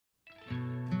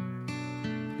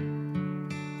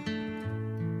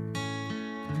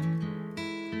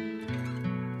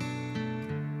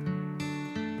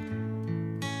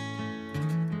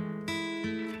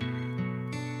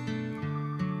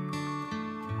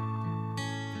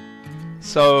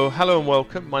So, hello and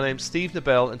welcome. My name's Steve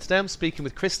Nobel, and today I'm speaking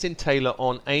with Kristin Taylor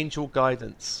on angel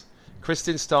guidance.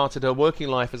 Kristin started her working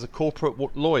life as a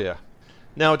corporate lawyer.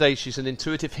 Nowadays, she's an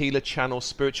intuitive healer, channel,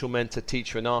 spiritual mentor,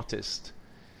 teacher, and artist.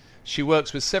 She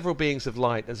works with several beings of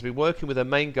light and has been working with her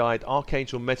main guide,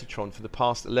 Archangel Metatron, for the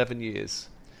past 11 years.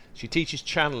 She teaches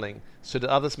channeling so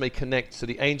that others may connect to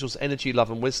the angel's energy,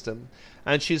 love, and wisdom.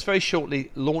 And she is very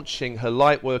shortly launching her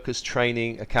Lightworkers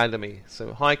Training Academy.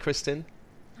 So, hi, Kristin.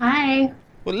 Hi.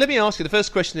 Well, let me ask you, the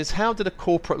first question is, how did a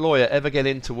corporate lawyer ever get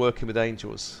into working with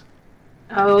angels?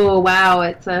 Oh, wow,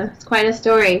 it's quite a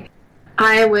story.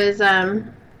 I was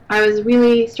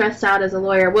really stressed out as a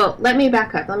lawyer. Well, let me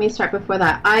back up. Let me start before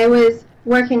that. I was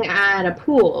working at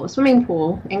a swimming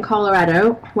pool in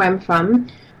Colorado, where I'm from,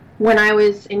 when I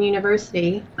was in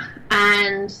university,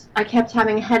 and I kept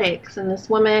having headaches, and this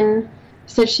woman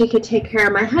said she could take care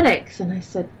of my headaches, and I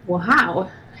said, well, how?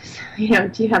 Do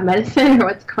you have medicine or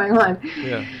what's going on?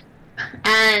 Yeah.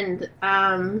 And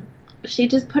she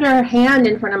just put her hand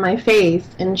in front of my face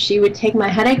and she would take my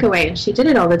headache away, and she did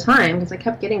it all the time because I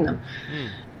kept getting them.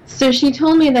 So she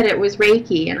told me that it was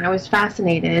Reiki, and I was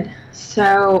fascinated.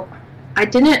 So I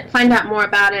didn't find out more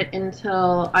about it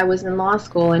until I was in law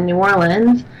school in New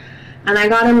Orleans, and I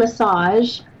got a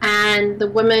massage, and the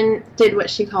woman did what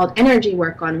she called energy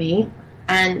work on me.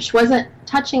 And she wasn't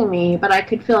touching me, but I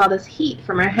could feel all this heat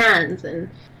from her hands. And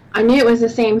I knew it was the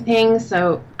same thing,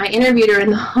 so I interviewed her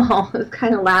in the hall. It was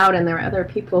kind of loud, and there were other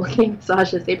people getting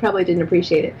massages. They probably didn't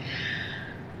appreciate it.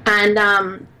 And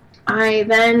I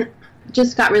then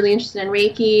just got really interested in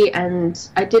Reiki, and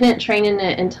I didn't train in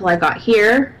it until I got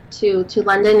here to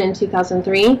London in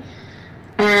 2003.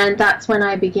 And that's when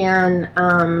I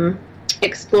began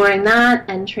exploring that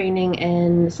and training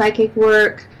in psychic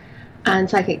work and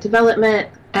psychic development,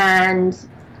 and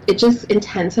it just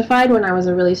intensified when I was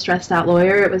a really stressed out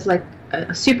lawyer. It was like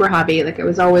a super hobby. Like, I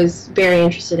was always very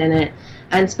interested in it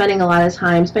and spending a lot of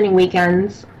time, spending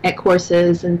weekends at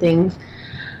courses and things.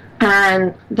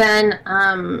 And then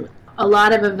a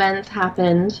lot of events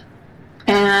happened,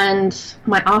 and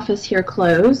my office here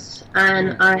closed,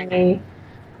 and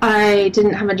I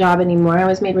didn't have a job anymore. I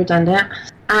was made redundant,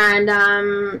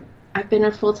 and I've been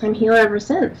a full-time healer ever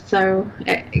since. So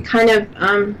it kind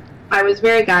of, I was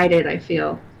very guided, I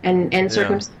feel, and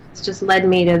circumstances just led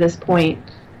me to this point.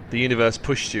 The universe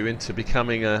pushed you into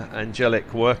becoming an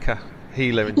angelic worker,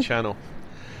 healer, and channel.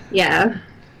 Yeah,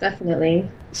 definitely.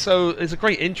 So there's a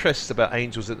great interest about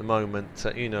angels at the moment.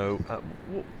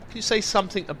 Can you say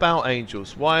something about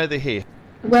angels? Why are they here?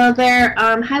 Well, they're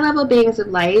high-level beings of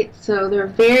light, so they're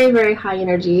very, very high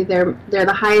energy. They're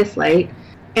the highest light.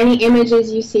 Any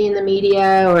images you see in the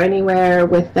media or anywhere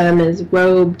with them as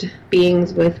robed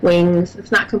beings with wings, it's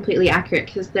not completely accurate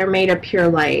because they're made of pure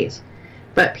light.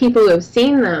 But people who have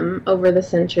seen them over the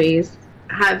centuries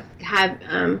have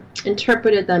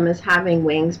interpreted them as having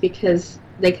wings because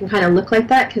they can kind of look like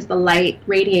that because the light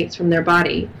radiates from their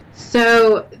body.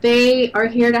 So they are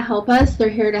here to help us. They're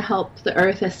here to help the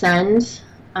earth ascend.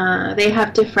 They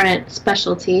have different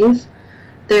specialties.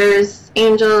 There's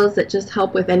angels that just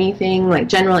help with anything, like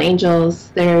general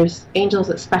angels. There's angels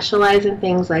that specialize in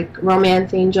things like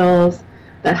romance angels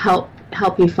that help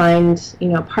you find,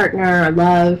 a partner or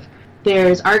love.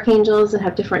 There's archangels that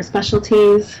have different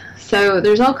specialties. So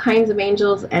there's all kinds of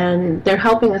angels, and they're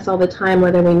helping us all the time,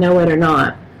 whether we know it or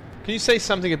not. Can you say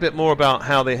something a bit more about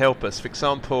how they help us? For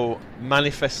example,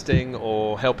 manifesting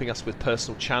or helping us with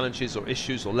personal challenges or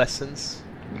issues or lessons?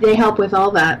 They help with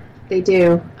all that. They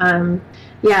do.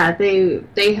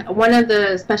 They one of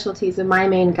the specialties of my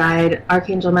main guide,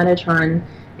 Archangel Metatron,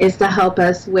 is to help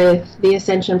us with the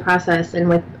ascension process and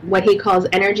with what he calls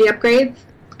energy upgrades.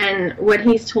 And what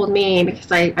he's told me, because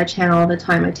I channel all the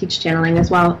time, I teach channeling as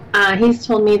well, he's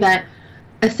told me that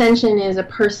ascension is a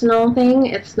personal thing.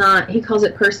 It's not, he calls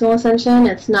it personal ascension.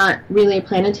 It's not really a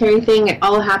planetary thing. It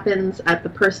all happens at the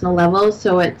personal level,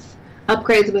 so it's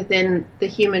upgrades within the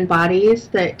human bodies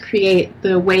that create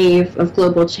the wave of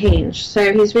global change.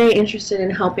 So he's very interested in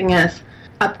helping us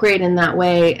upgrade in that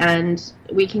way, and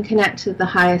we can connect to the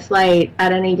highest light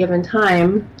at any given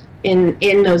time in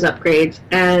those upgrades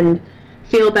and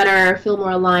feel better, feel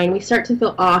more aligned. We start to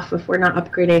feel off if we're not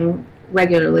upgrading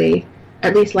regularly.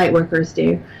 At least light workers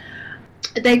do.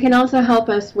 They can also help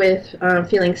us with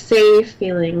feeling safe,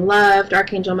 feeling loved.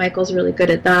 Archangel Michael's really good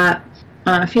at that.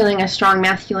 Feeling a strong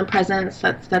masculine presence,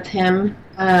 that's him.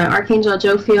 Archangel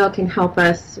Jophiel can help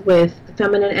us with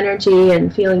feminine energy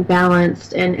and feeling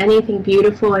balanced and anything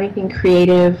beautiful, anything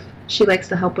creative. She likes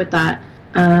to help with that.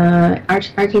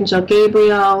 Archangel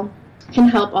Gabriel can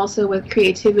help also with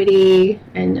creativity,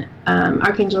 and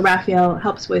Archangel Raphael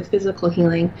helps with physical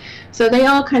healing. So they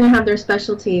all kind of have their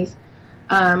specialties.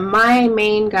 My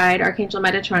main guide, Archangel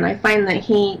Metatron, I find that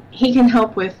he can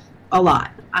help with a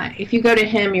lot. If you go to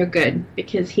him, you're good,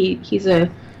 because he's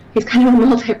kind of a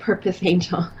multi-purpose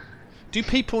angel. Do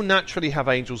people naturally have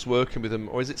angels working with them,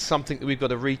 or is it something that we've got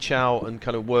to reach out and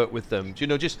kind of work with them? Do you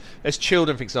know, just as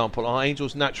children, for example, are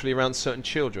angels naturally around certain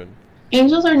children?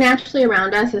 Angels are naturally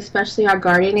around us, especially our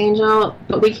guardian angel,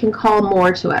 but we can call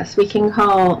more to us. We can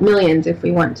call millions if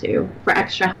we want to for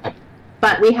extra help.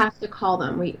 But we have to call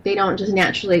them. They don't just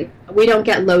naturally, we don't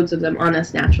get loads of them on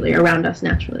us naturally, around us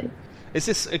naturally. Is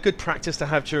this a good practice to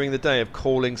have during the day of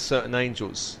calling certain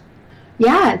angels?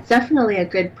 Yeah, it's definitely a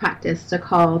good practice to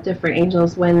call different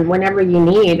angels whenever you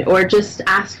need, or just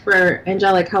ask for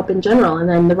angelic help in general, and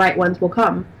then the right ones will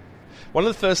come. One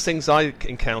of the first things I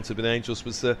encountered with angels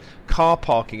was the car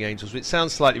parking angels, which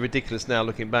sounds slightly ridiculous now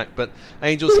looking back, but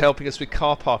angels helping us with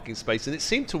car parking space, and it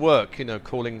seemed to work, you know,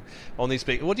 calling on these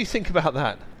people. What do you think about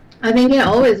that? I think it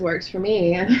always works for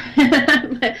me.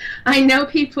 But I know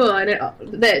people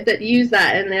that use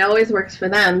that, and it always works for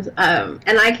them.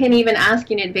 And I can even ask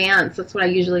in advance. That's what I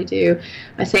usually do.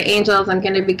 I say, angels, I'm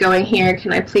going to be going here.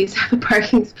 Can I please have a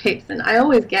parking space? And I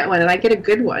always get one, and I get a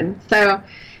good one. So,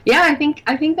 yeah, I think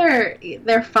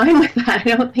they're fine with that.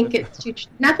 I don't think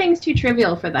nothing's too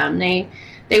trivial for them. They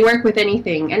work with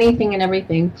anything and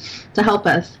everything to help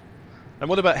us. And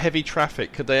what about heavy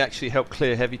traffic? Could they actually help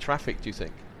clear heavy traffic, do you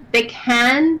think? They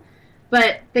can,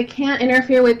 but they can't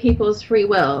interfere with people's free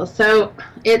will. So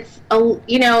it's,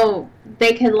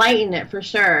 they can lighten it for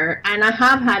sure. And I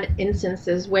have had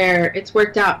instances where it's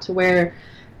worked out to where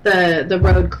the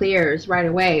road clears right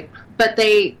away. But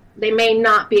they may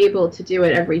not be able to do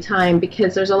it every time,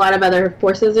 because there's a lot of other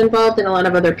forces involved and a lot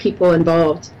of other people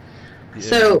involved. Yeah.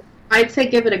 So I'd say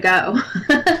give it a go.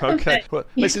 Okay. Well,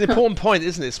 it's an important point,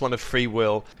 isn't it? It's one of free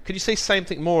will. Could you say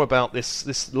something more about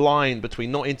this line between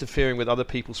not interfering with other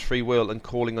people's free will and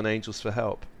calling on angels for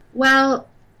help? Well,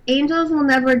 angels will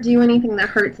never do anything that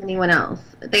hurts anyone else.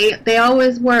 They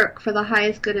always work for the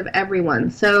highest good of everyone.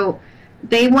 So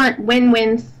they want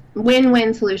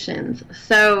win-win solutions.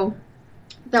 So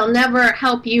they'll never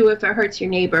help you if it hurts your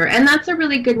neighbor. And that's a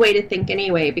really good way to think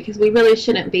anyway, because we really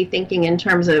shouldn't be thinking in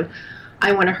terms of,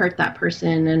 I want to hurt that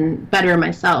person and better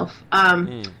myself.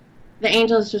 The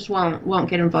angels just won't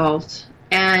get involved.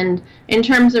 And in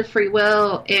terms of free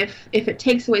will, if it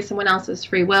takes away someone else's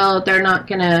free will, they're not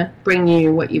going to bring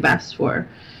you what you've asked for.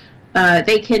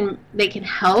 They can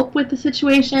help with the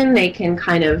situation. They can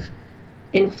kind of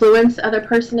influence the other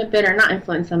person a bit, or not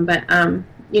influence them, but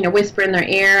whisper in their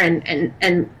ear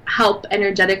and help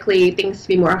energetically things to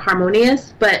be more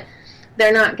harmonious. But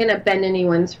they're not going to bend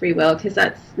anyone's free will, because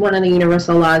that's one of the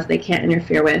universal laws they can't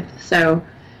interfere with. So,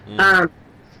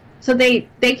 so they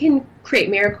can create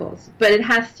miracles, but it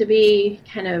has to be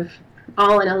kind of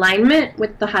all in alignment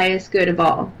with the highest good of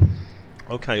all.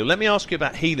 Okay, well, let me ask you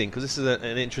about healing, because this is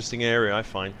an interesting area, I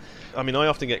find. I mean, I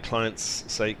often get clients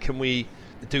say, can we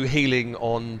do healing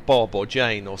on Bob or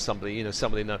Jane or somebody,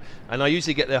 and I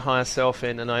usually get their higher self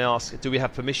in and I ask, do we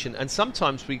have permission? And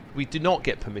sometimes we do not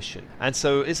get permission. And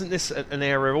so isn't this an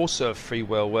area also of free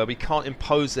will, where we can't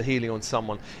impose the healing on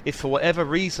someone if for whatever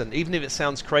reason, even if it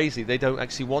sounds crazy, they don't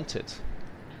actually want it?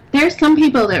 There's some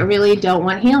people that really don't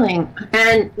want healing,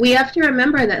 and we have to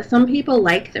remember that some people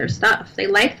like their stuff. They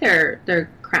like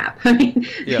their crap. I mean,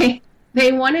 yeah.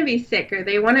 They want to be sick, or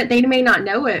they may not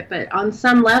know it, but on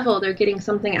some level they're getting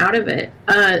something out of it.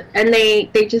 And they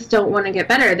just don't want to get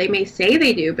better. They may say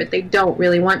they do, but they don't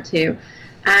really want to.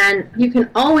 And you can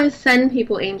always send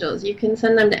people angels. You can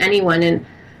send them to anyone. And,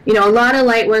 a lot of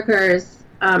light workers,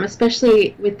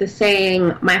 especially with the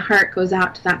saying, my heart goes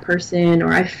out to that person,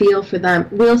 or I feel for them,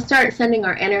 we'll start sending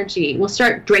our energy. We'll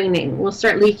start draining. We'll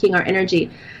start leaking our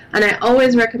energy. And I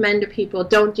always recommend to people,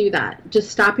 don't do that. Just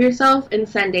stop yourself and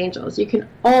send angels. You can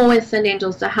always send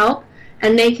angels to help,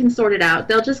 and they can sort it out.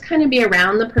 They'll just kind of be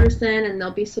around the person, and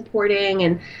they'll be supporting.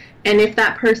 And if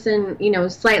that person,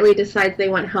 slightly decides they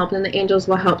want help, then the angels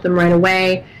will help them right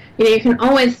away. You can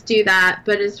always do that.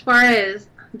 But as far as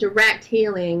direct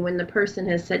healing, when the person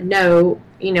has said no,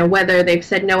 whether they've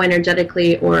said no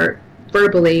energetically or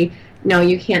verbally, no,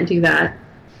 you can't do that.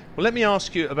 Well, let me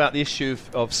ask you about the issue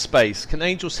of space. Can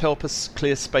angels help us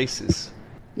clear spaces?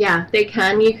 Yeah, they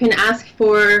can. You can ask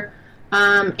for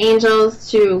angels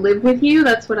to live with you.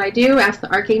 That's what I do. Ask the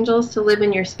archangels to live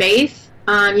in your space.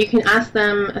 You can ask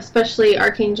them, especially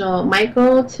Archangel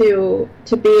Michael, to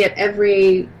be at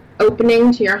every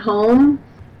opening to your home.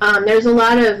 There's a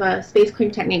lot of space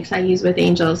clearing techniques I use with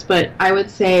angels, but I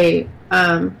would say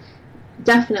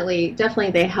definitely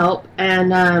they help,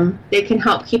 and they can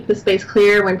help keep the space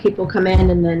clear when people come in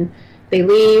and then they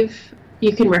leave.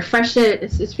 You can refresh it.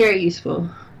 It's very useful.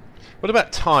 What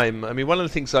about time? I mean, one of the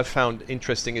things I've found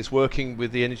interesting is working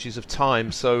with the energies of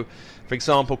time. So, for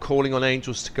example, calling on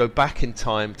angels to go back in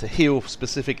time to heal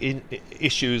specific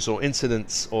issues or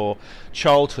incidents or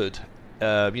childhood.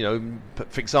 For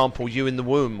example, you in the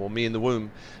womb or me in the womb,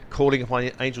 calling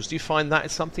upon angels. Do you find that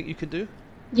is something you can do?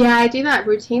 Yeah, I do that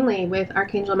routinely with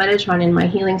Archangel Metatron in my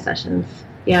healing sessions.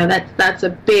 Yeah, that's a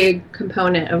big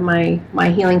component of my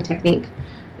healing technique,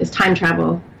 is time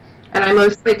travel. And I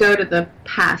mostly go to the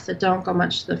past. I don't go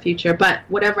much to the future, but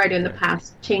whatever I do in the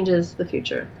past changes the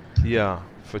future. Yeah,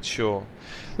 for sure.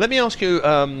 Let me ask you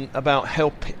about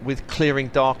help with clearing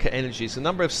darker energies. A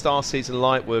number of starseeds and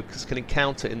light workers can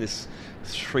encounter in this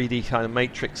 3D kind of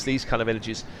matrix these kind of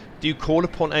energies. Do you call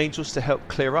upon angels to help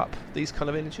clear up these kind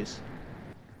of energies?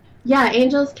 Yeah,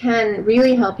 angels can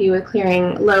really help you with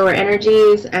clearing lower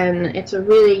energies, and it's a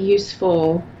really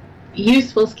useful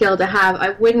skill to have.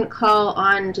 I wouldn't call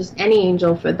on just any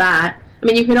angel for that. I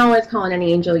mean, you can always call on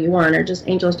any angel you want, or just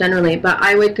angels generally, but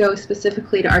I would go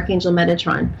specifically to Archangel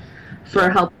Metatron for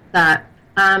help with that.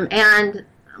 And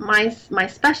my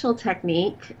special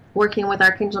technique, working with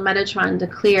Archangel Metatron to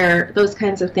clear those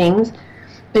kinds of things,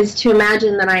 is to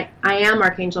imagine that I am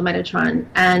Archangel Metatron,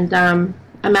 and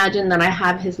imagine that I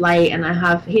have his light, and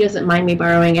he doesn't mind me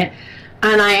borrowing it,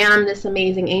 and I am this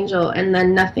amazing angel, and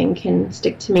then nothing can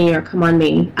stick to me or come on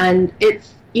me. And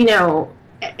it's,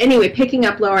 anyway, picking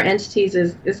up lower entities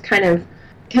is kind of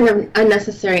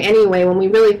unnecessary anyway when we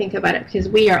really think about it, because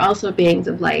we are also beings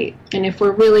of light, and if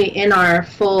we're really in our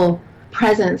full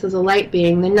presence as a light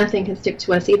being, then nothing can stick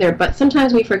to us either. But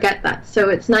sometimes we forget that, so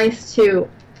it's nice to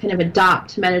kind of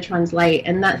adopt Metatron's light,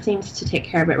 and that seems to take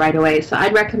care of it right away. So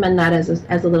I'd recommend that as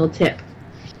a little tip.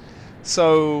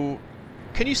 So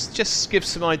can you just give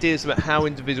some ideas about how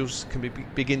individuals can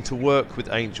begin to work with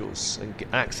angels and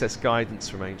access guidance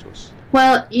from angels?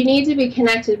 Well, you need to be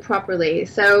connected properly.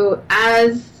 So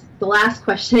as the last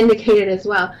question indicated as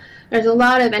well, there's a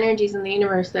lot of energies in the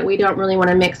universe that we don't really want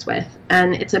to mix with,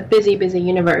 and it's a busy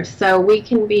universe. So we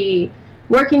can be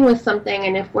working with something,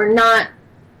 and if we're not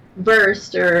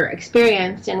versed or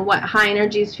experienced in what high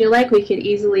energies feel like, we could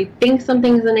easily think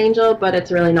something's an angel, but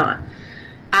it's really not.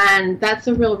 And that's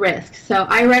a real risk. So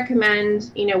I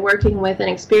recommend, working with an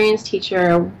experienced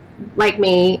teacher like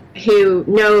me who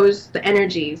knows the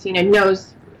energies,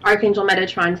 knows Archangel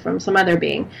Metatron from some other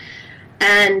being.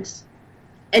 And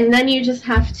then you just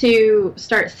have to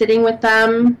start sitting with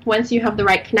them. Once you have the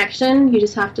right connection, you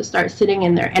just have to start sitting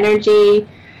in their energy.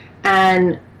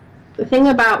 And the thing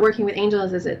about working with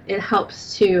angels is it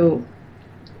helps to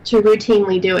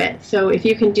routinely do it. So if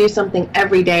you can do something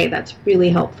every day, that's really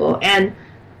helpful. And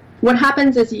what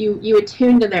happens is you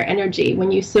attune to their energy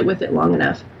when you sit with it long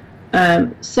enough.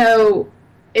 So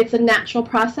it's a natural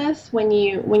process when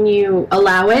you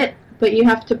allow it, but you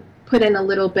have to put in a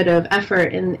little bit of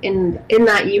effort in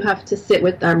that you have to sit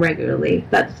with them regularly.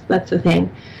 That's the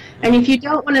thing. And if you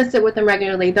don't want to sit with them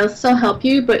regularly, they'll still help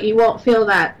you, but you won't feel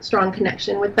that strong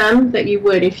connection with them that you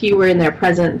would if you were in their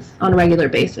presence on a regular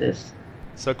basis.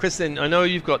 So, Kristin, I know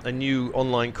you've got a new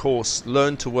online course,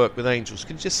 Learn to Work with Angels.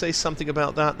 Can you just say something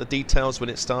about that, the details, when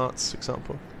it starts, for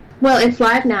example? Well, it's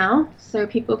live now, so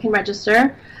people can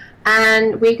register.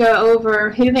 And we go over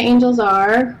who the angels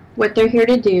are, what they're here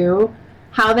to do,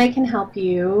 how they can help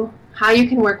you, how you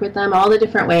can work with them, all the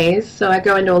different ways. So I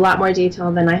go into a lot more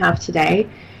detail than I have today.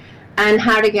 And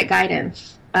how to get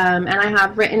guidance. And I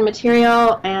have written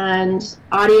material and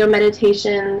audio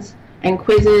meditations and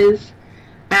quizzes.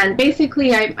 And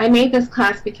basically, I made this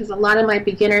class because a lot of my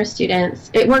beginner students,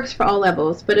 it works for all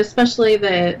levels, but especially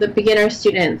the beginner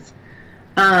students,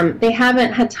 they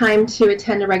haven't had time to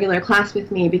attend a regular class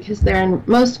with me because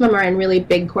most of them are in really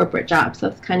big corporate jobs.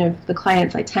 That's kind of the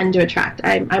clients I tend to attract.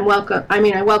 I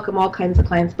welcome all kinds of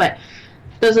clients, but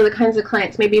those are the kinds of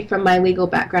clients, maybe from my legal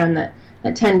background, that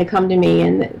tend to come to me,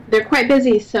 and they're quite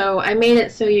busy, so I made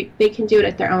it so they can do it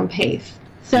at their own pace.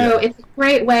 So It's a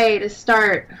great way to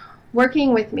start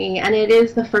working with me, and it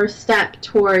is the first step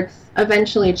towards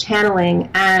eventually channeling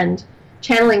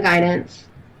guidance,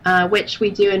 which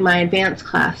we do in my advanced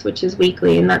class, which is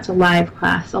weekly, and that's a live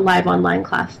online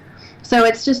class. So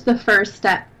it's just the first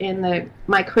step in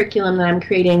my curriculum that I'm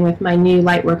creating with my new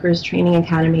Lightworkers Training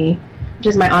Academy, which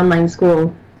is my online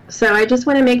school. So I just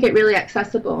want to make it really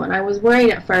accessible, and I was worried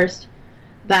at first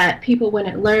that people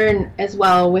wouldn't learn as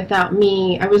well without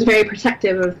me. I was very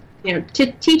protective of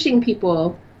teaching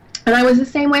people, and I was the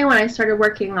same way when I started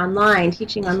working online,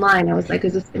 teaching online. I was like,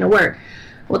 is this going to work?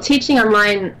 Well, teaching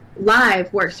online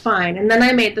live works fine. And then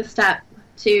I made the step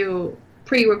to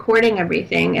pre-recording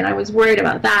everything, and I was worried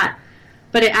about that.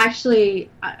 But it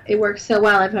works so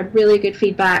well. I've had really good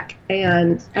feedback,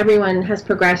 and everyone has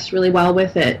progressed really well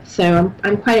with it. So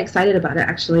I'm quite excited about it,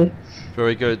 actually.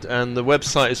 Very good. And the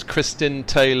website is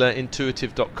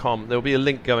KristinTaylorIntuitive.com. There'll be a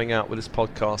link going out with this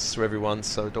podcast for everyone,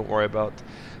 so don't worry about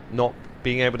not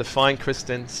being able to find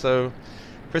Kristin. So,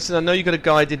 Kristin, I know you've got a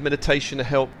guided meditation to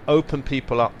help open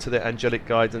people up to the angelic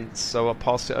guidance, so I'll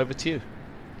pass it over to you.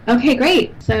 Okay,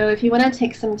 great. So if you want to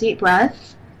take some deep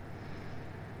breaths,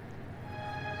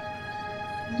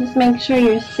 just make sure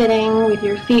you're sitting with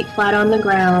your feet flat on the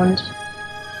ground.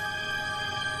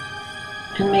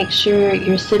 And make sure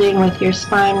you're sitting with your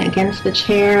spine against the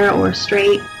chair or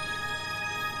straight.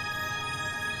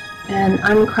 And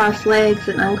uncrossed legs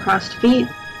and uncrossed feet.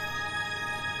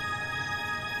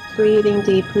 Breathing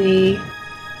deeply.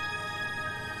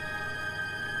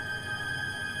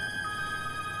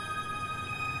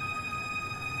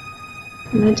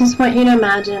 And I just want you to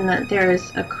imagine that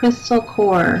there's a crystal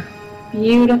core,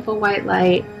 beautiful white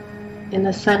light in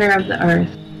the center of the earth.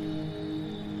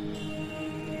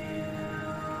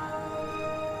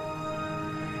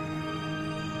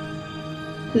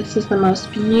 This is the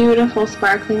most beautiful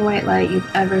sparkling white light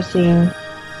you've ever seen.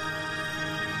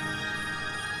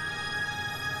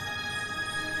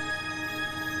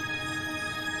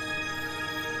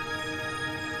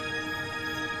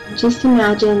 Just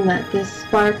imagine that this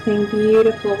sparkling,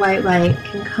 beautiful white light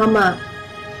can come up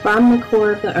from the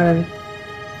core of the earth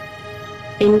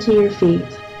into your feet.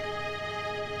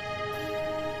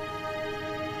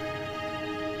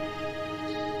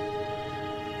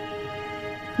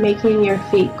 Making your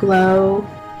feet glow.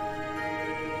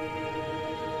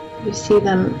 You see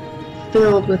them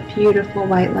filled with beautiful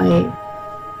white light.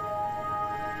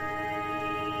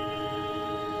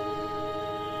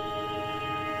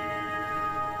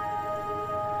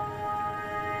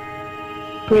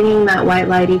 Bringing that white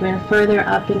light even further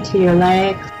up into your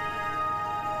legs.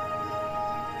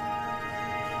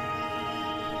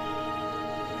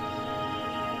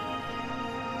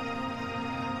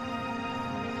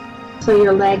 So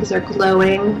your legs are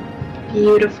glowing,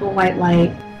 beautiful white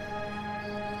light.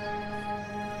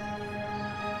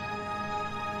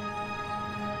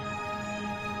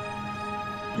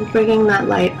 And bringing that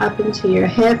light up into your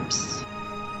hips.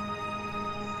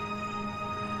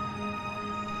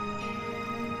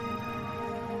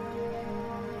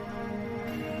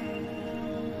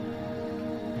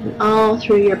 And all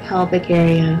through your pelvic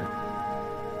area.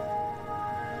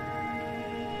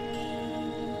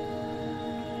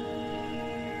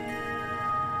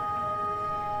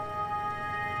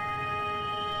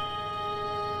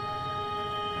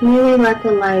 Really let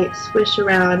the light swish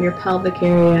around your pelvic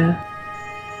area.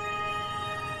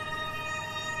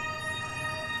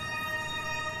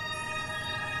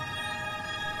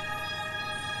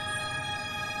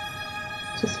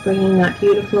 Just bringing that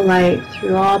beautiful light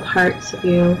through all parts of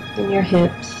you, in your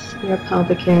hips, in your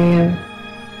pelvic area.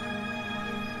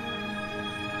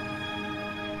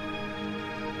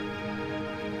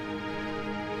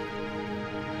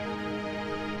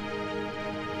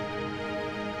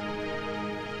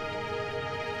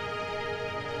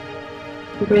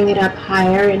 Bring it up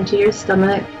higher into your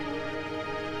stomach.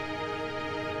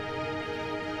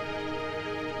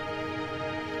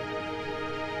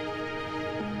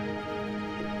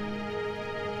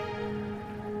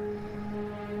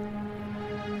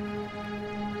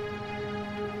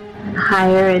 And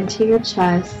higher into your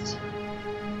chest.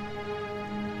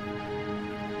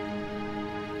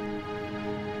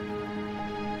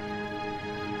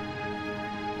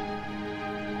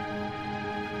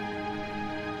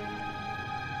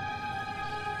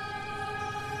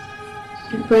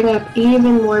 And bring up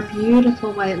even more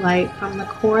beautiful white light from the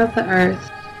core of the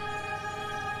earth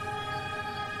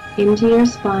into your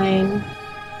spine,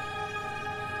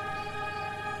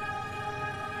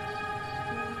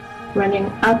 running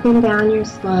up and down your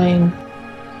spine.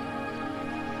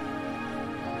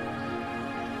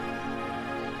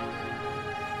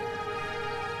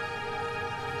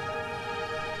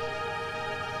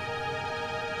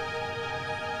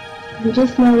 And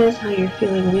just notice how you're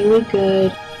feeling really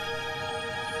good,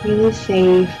 really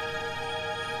safe,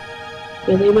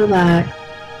 really relaxed.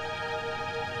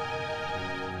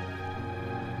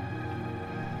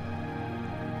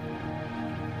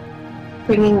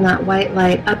 Bringing that white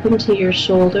light up into your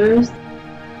shoulders.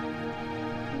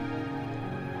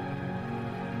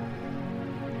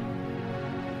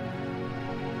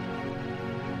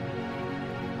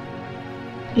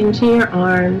 Into your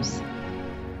arms.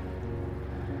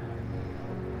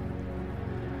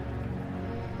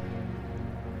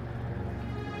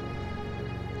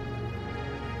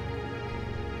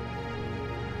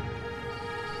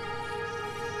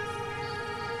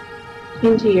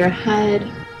 into your head,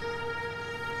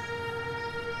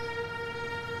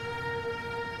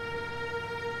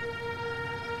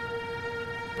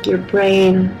 your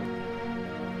brain.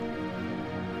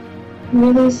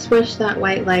 Really swish that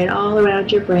white light all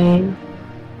around your brain.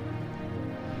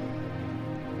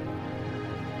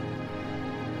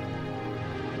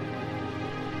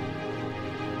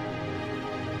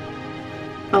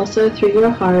 Also through your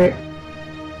heart.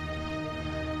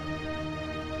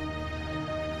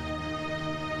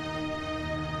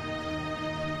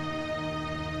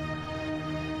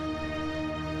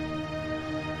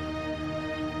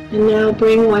 And now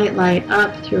bring white light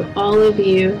up through all of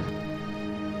you.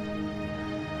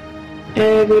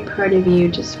 Every part of you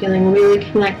just feeling really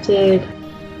connected,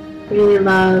 really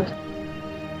loved.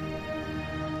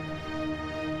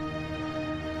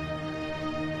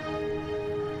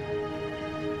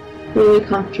 Really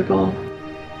comfortable.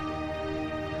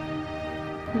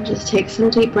 And just take some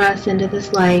deep breaths into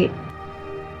this light.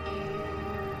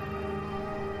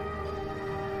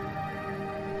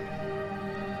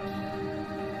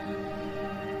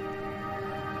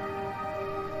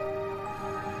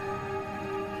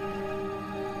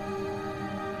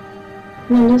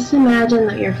 And then just imagine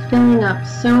that you're filling up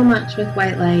so much with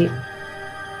white light.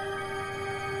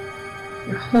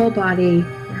 Your whole body,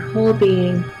 your whole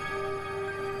being.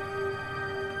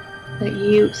 That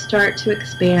you start to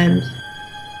expand.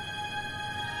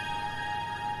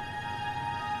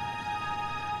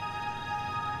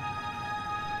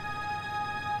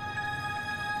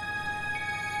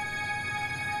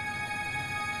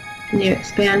 And you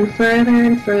expand further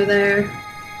and further.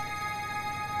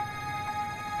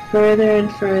 Further and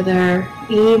further,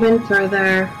 even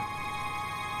further,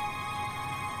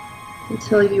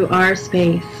 until you are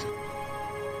space.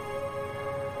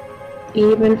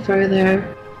 Even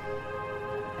further,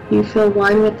 you feel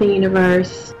one with the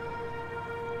universe,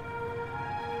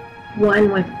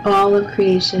 one with all of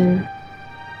creation.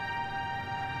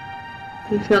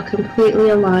 You feel completely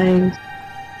aligned,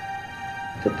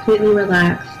 completely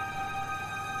relaxed.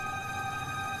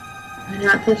 And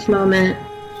at this moment,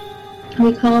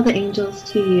 we call the angels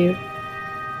to you.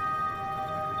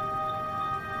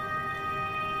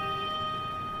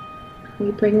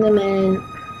 We bring them in,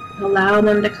 allow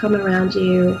them to come around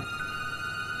you.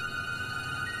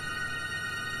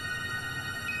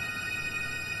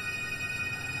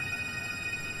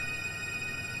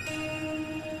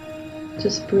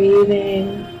 Just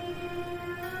breathing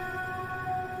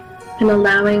and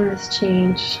allowing this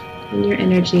change in your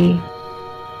energy.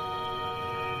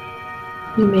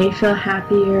 You may feel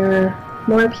happier,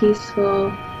 more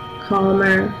peaceful,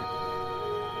 calmer.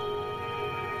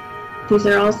 These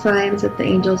are all signs that the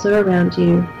angels are around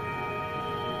you.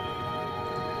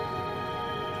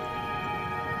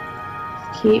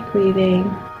 Just keep breathing.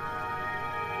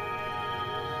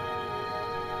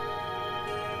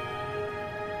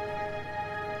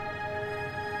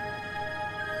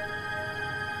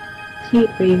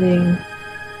 Keep breathing.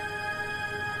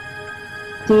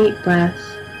 Deep breaths.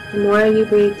 The more you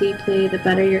breathe deeply, the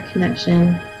better your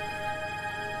connection.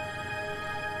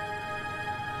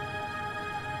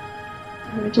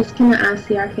 We're just going to ask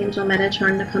the Archangel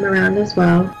Metatron to come around as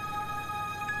well.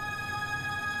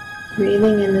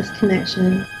 Breathing in this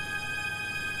connection.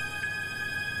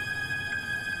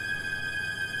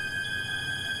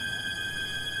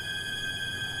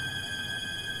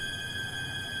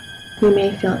 You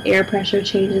may feel air pressure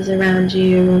changes around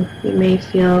you. You may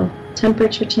feel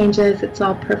temperature changes. It's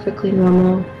all perfectly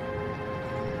normal.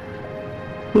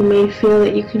 You may feel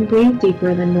that you can breathe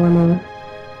deeper than normal.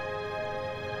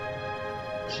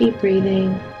 Keep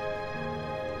breathing.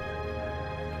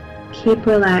 Keep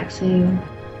relaxing.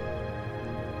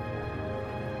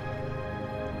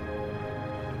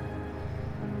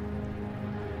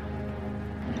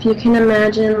 If you can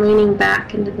imagine leaning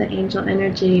back into the angel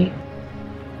energy,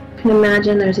 you can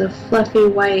imagine there's a fluffy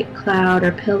white cloud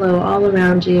or pillow all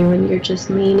around you and you're just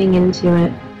leaning into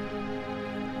it.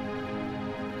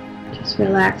 Just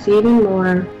relax even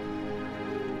more.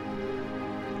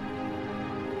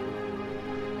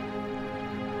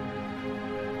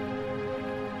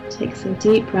 Take some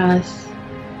deep breaths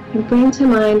and bring to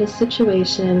mind a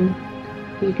situation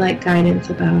you'd like guidance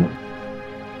about.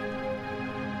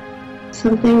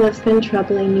 Something that's been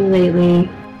troubling you lately.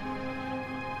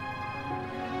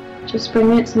 Just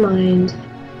bring it to mind,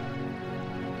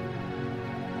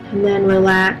 and then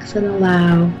relax and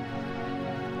allow.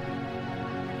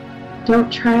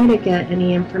 Don't try to get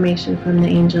any information from the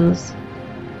angels.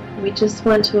 We just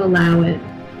want to allow it.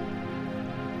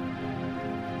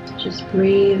 Just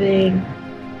breathing,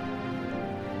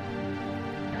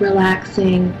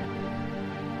 relaxing,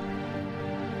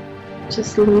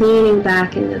 Just leaning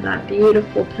back into that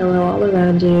beautiful pillow all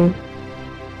around you.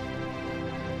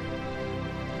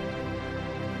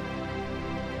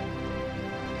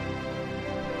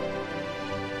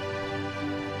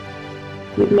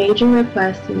 You've made your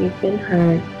request and you've been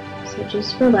heard, so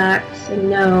just relax and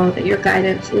know that your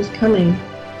guidance is coming.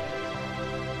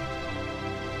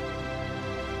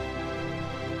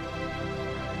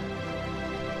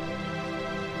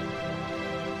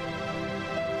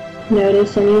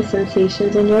 Notice any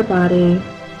sensations in your body,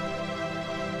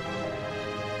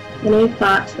 any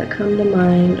thoughts that come to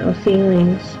mind or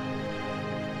feelings.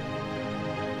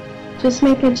 Just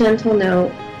make a gentle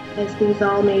note, as these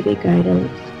all may be guidance.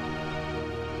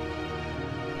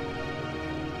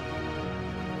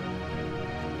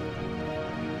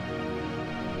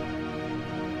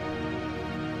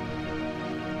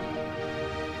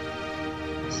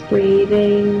 Just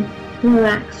breathing,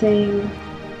 relaxing.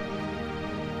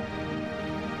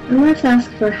 And let's ask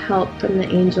for help from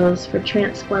the angels for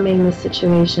transforming the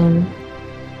situation.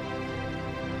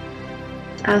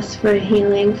 Let's ask for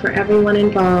healing for everyone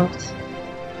involved.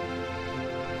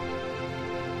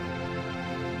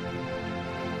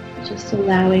 Just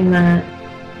allowing that.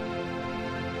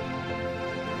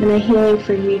 And a healing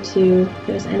for you too, if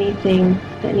there's anything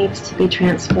that needs to be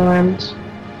transformed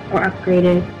or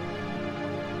upgraded.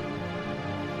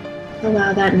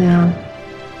 Allow that now.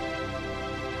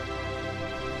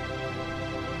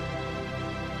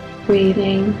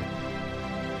 Breathing.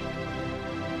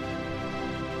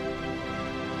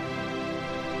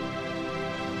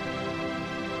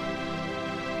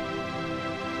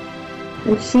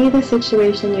 And see the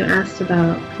situation you asked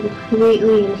about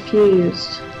completely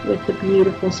infused with the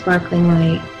beautiful sparkling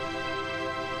light.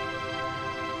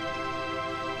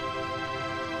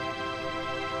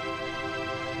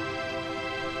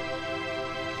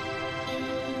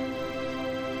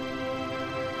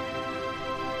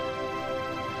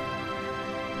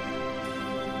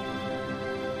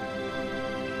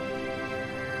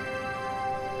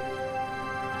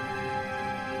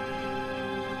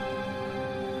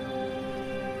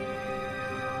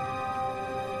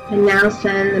 And now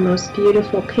send the most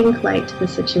beautiful pink light to the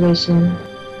situation,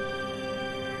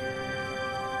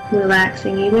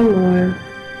 relaxing even more.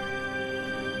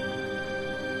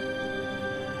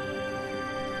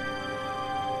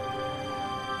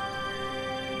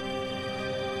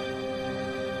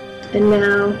 And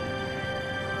now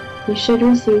you should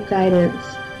receive guidance.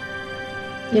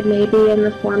 It may be in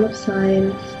the form of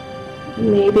signs, it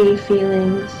may be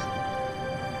feelings,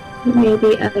 it may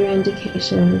be other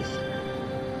indications.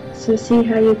 So see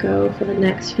how you go for the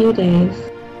next few days.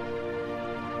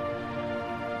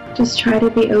 Just try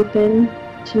to be open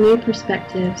to new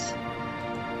perspectives,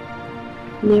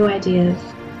 new ideas.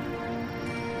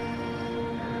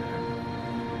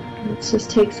 Let's just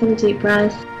take some deep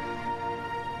breaths.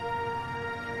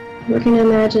 We're going to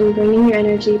imagine bringing your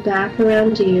energy back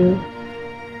around you,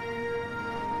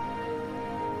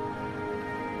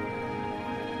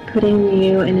 putting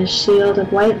you in a shield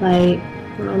of white light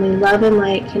where only love and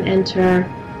light can enter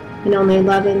and only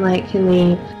love and light can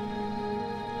leave.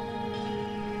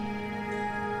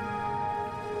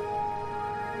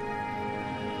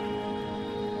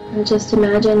 And just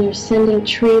imagine you're sending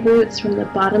tree roots from the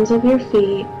bottoms of your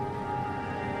feet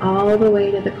all the way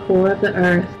to the core of the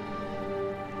earth.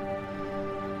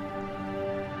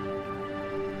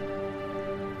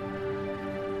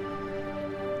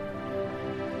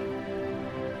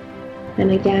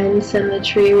 And again, send the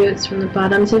tree roots from the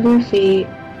bottoms of your feet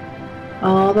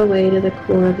all the way to the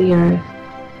core of the earth.